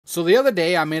So the other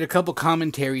day I made a couple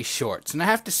commentary shorts, and I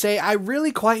have to say I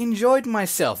really quite enjoyed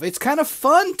myself. It's kind of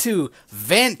fun to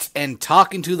vent and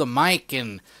talk into the mic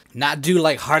and not do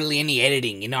like hardly any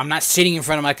editing. You know, I'm not sitting in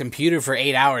front of my computer for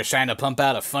 8 hours trying to pump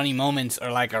out a funny moments or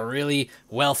like a really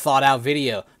well thought out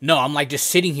video. No, I'm like just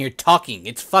sitting here talking.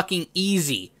 It's fucking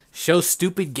easy. Show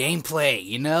stupid gameplay,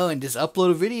 you know, and just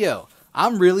upload a video.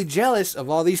 I'm really jealous of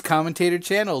all these commentator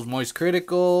channels. Moist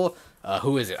Critical,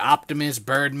 who is it? Optimus,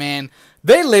 Birdman.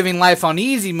 They living life on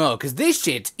easy mode, because this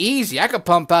shit's easy. I could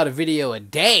pump out a video a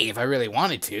day if I really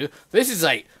wanted to. This is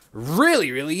like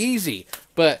really, really easy.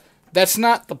 But that's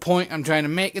not the point I'm trying to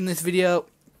make in this video.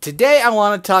 Today I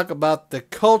want to talk about the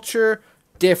culture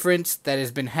difference that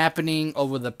has been happening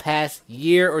over the past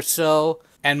year or so.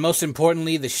 And most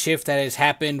importantly, the shift that has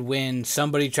happened when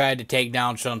somebody tried to take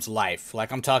down Trump's life.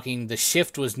 Like, I'm talking, the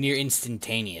shift was near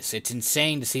instantaneous. It's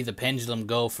insane to see the pendulum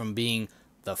go from being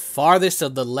the farthest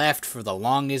of the left for the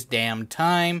longest damn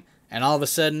time, and all of a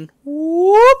sudden,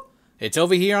 whoop, it's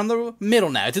over here on the middle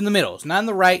now. It's in the middle. It's not on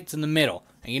the right, it's in the middle.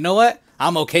 And you know what?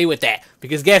 I'm okay with that.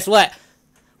 Because guess what?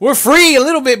 We're free a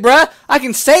little bit, bruh. I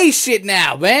can say shit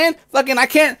now, man. Fucking, I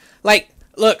can't, like...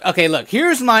 Look,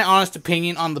 here's my honest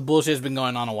opinion on the bullshit that's been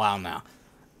going on a while now.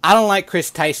 I don't like Kris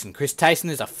Tyson. Kris Tyson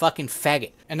is a fucking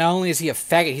faggot. And not only is he a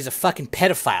faggot, he's a fucking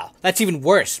pedophile. That's even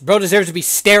worse. Bro deserves to be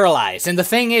sterilized. And the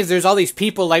thing is, there's all these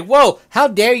people like, whoa, how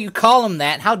dare you call him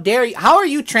that? How dare you? How are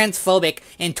you transphobic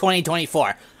in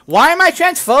 2024? Why am I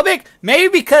transphobic? Maybe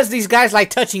because these guys like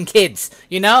touching kids,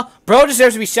 you know? Bro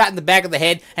deserves to be shot in the back of the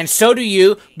head, and so do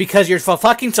you, because you're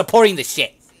fucking supporting this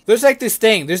shit. There's like this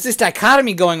thing, there's this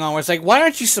dichotomy going on where it's like, why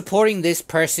aren't you supporting this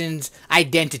person's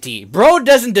identity? Bro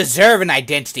doesn't deserve an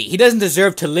identity. He doesn't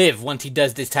deserve to live once he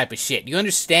does this type of shit. You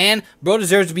understand? Bro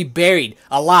deserves to be buried,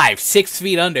 alive, 6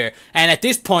 feet under. And at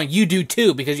this point, you do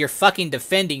too, because you're fucking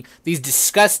defending these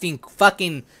disgusting,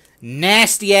 fucking,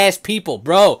 nasty-ass people.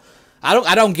 Bro,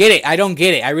 I don't get it. I don't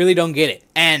get it. I really don't get it.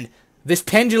 And this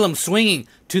pendulum swinging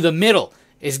to the middle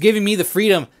is giving me the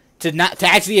freedom to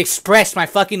actually express my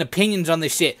fucking opinions on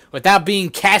this shit without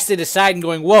being casted aside and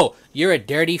going, whoa, you're a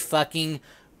dirty fucking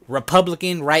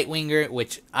Republican right-winger,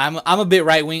 which I'm a bit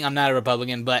right-wing, I'm not a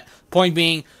Republican, but point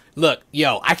being, look,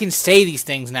 yo, I can say these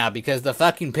things now because the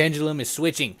fucking pendulum is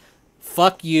switching.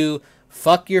 Fuck you,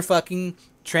 fuck your fucking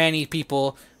tranny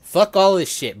people, fuck all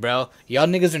this shit, bro. Y'all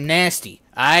niggas are nasty,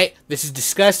 alright? This is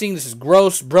disgusting, this is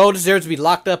gross, bro deserves to be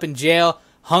locked up in jail,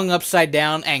 hung upside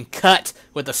down, and cut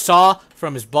with a saw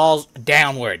from his balls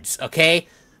downwards, okay?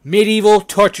 Medieval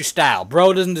torture style.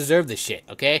 Bro doesn't deserve this shit,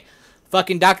 okay?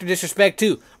 Fucking Dr. Disrespect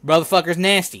too. Brotherfucker's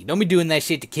nasty. Don't be doing that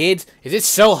shit to kids. Is it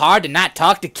so hard to not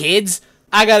talk to kids?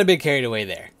 I got a bit carried away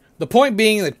there. The point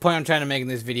being, the point I'm trying to make in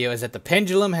this video is that the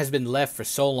pendulum has been left for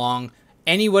so long.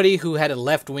 Anybody who had a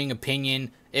left-wing opinion,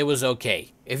 it was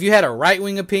okay. If you had a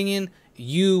right-wing opinion,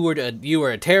 you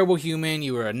were a terrible human,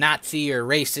 you were a Nazi or a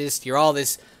racist, you're all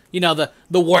this, you know,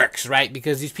 the works, right?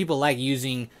 Because these people like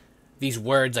using these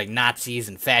words like Nazis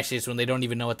and fascists when they don't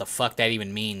even know what the fuck that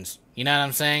even means. You know what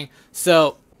I'm saying?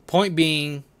 So, point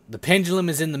being, the pendulum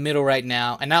is in the middle right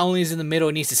now, and not only is it in the middle,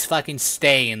 it needs to fucking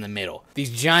stay in the middle.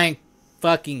 These giant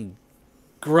fucking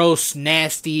gross,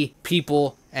 nasty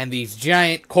people and these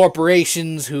giant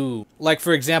corporations who, like,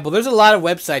 for example, there's a lot of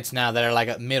websites now that are like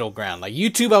a middle ground. Like,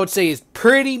 YouTube, I would say, is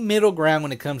pretty middle ground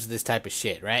when it comes to this type of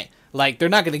shit, right? Like, they're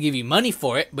not going to give you money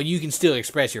for it, but you can still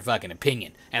express your fucking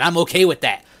opinion. And I'm okay with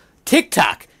that.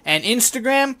 TikTok and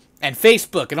Instagram and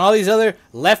Facebook and all these other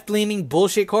left-leaning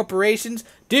bullshit corporations.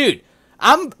 Dude,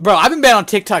 I've been banned on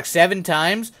TikTok 7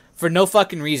 times for no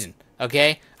fucking reason,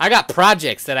 okay? I got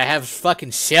projects that I have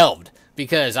fucking shelved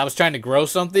because I was trying to grow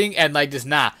something and like just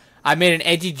I made an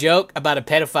edgy joke about a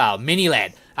pedophile, mini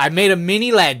lad. I made a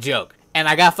mini lad joke and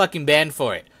I got fucking banned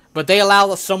for it. But they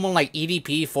allow someone like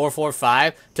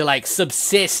EDP445 to like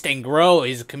subsist and grow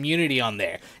his community on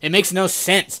there. It makes no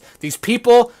sense. These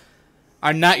people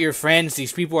are not your friends.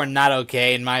 These people are not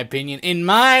okay, in my opinion. In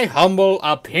my humble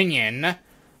opinion,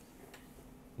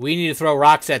 we need to throw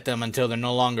rocks at them until they're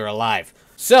no longer alive.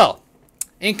 So,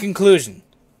 in conclusion,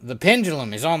 the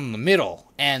pendulum is on the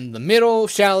middle, and the middle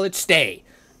shall it stay.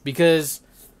 Because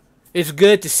it's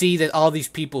good to see that all these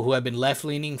people who have been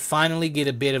left-leaning finally get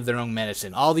a bit of their own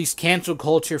medicine. All these cancel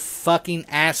culture fucking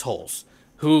assholes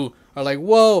who are like,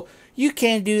 whoa, you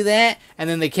can't do that. And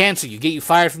then they cancel you, get you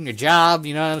fired from your job,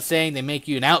 you know what I'm saying? They make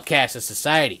you an outcast of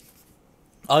society.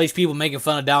 All these people making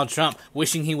fun of Donald Trump,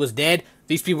 wishing he was dead,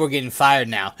 these people are getting fired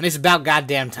now. And it's about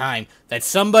goddamn time that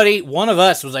somebody, one of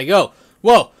us, was like, yo,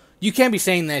 whoa, you can't be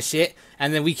saying that shit,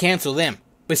 and then we cancel them.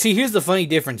 But see, here's the funny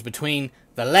difference between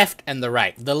the left and the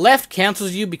right. The left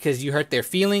cancels you because you hurt their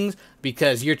feelings,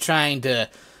 because you're trying to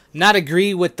not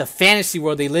agree with the fantasy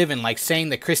world they live in, like saying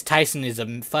that Kris Tyson is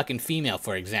a fucking female,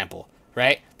 for example,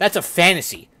 right? That's a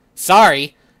fantasy.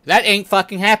 Sorry, that ain't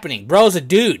fucking happening. Bro's a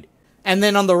dude. And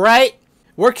then on the right,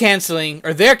 we're canceling,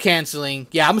 or they're canceling.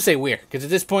 Yeah, I'm gonna say we're, because at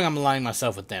this point I'm aligning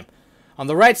myself with them. On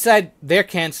the right side, they're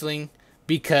canceling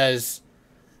because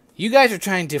you guys are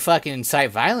trying to fucking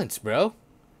incite violence, bro.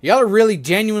 Y'all are really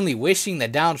genuinely wishing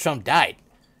that Donald Trump died.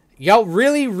 Y'all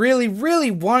really, really,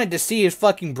 really wanted to see his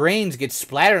fucking brains get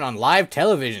splattered on live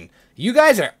television. You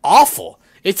guys are awful.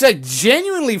 It's like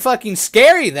genuinely fucking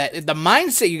scary that the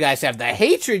mindset you guys have, the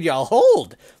hatred y'all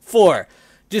hold for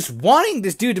just wanting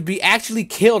this dude to be actually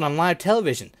killed on live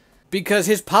television. Because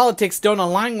his politics don't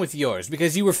align with yours.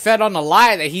 Because you were fed on the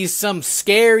lie that he's some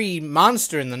scary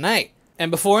monster in the night. And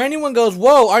before anyone goes,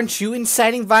 whoa, aren't you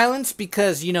inciting violence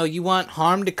because, you know, you want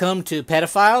harm to come to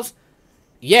pedophiles?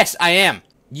 Yes, I am.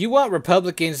 You want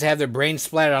Republicans to have their brains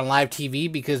splattered on live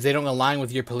TV because they don't align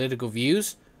with your political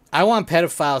views? I want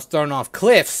pedophiles thrown off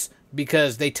cliffs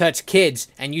because they touch kids,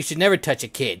 and you should never touch a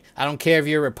kid. I don't care if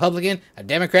you're a Republican, a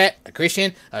Democrat, a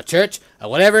Christian, a church, a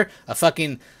whatever, a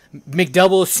fucking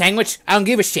McDouble sandwich. I don't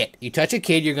give a shit. You touch a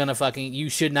kid, you're gonna fucking, you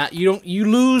should not, you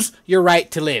lose your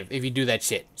right to live if you do that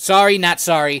shit. Sorry, not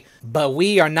sorry, but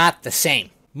we are not the same.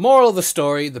 Moral of the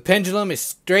story, the pendulum is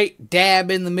straight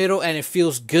dab in the middle and it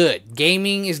feels good.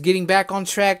 Gaming is getting back on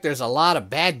track. There's a lot of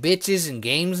bad bitches in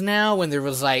games now when there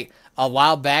was like a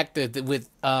while back with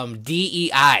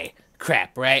DEI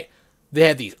crap, right? They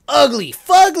had these ugly,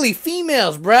 fugly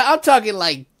females, bruh. I'm talking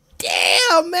like,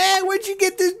 damn, man, where'd you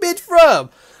get this bitch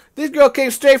from? This girl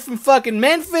came straight from fucking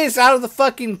Memphis out of the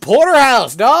fucking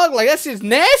porterhouse, dog. Like, that shit's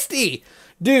nasty.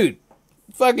 Dude,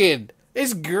 fucking...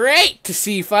 It's great to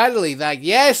see finally, like,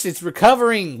 yes, it's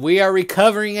recovering. We are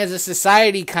recovering as a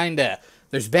society, kinda.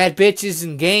 There's bad bitches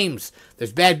in games.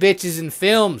 There's bad bitches in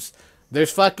films. There's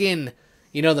fucking,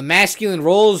 you know, the masculine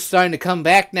roles starting to come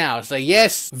back now. It's like,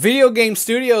 yes, video game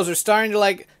studios are starting to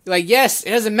like, yes, it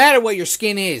doesn't matter what your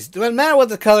skin is. It doesn't matter what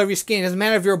the color of your skin. It doesn't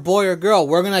matter if you're a boy or a girl.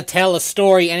 We're gonna tell a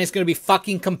story, and it's gonna be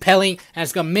fucking compelling, and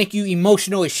it's gonna make you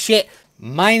emotional as shit.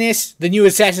 Minus the new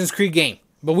Assassin's Creed game.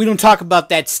 But we don't talk about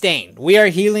that stain. We are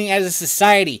healing as a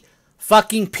society.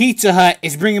 Fucking Pizza Hut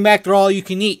is bringing back their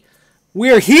all-you-can-eat. We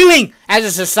are healing as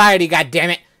a society,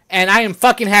 goddammit. And I am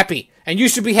fucking happy. And you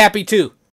should be happy too.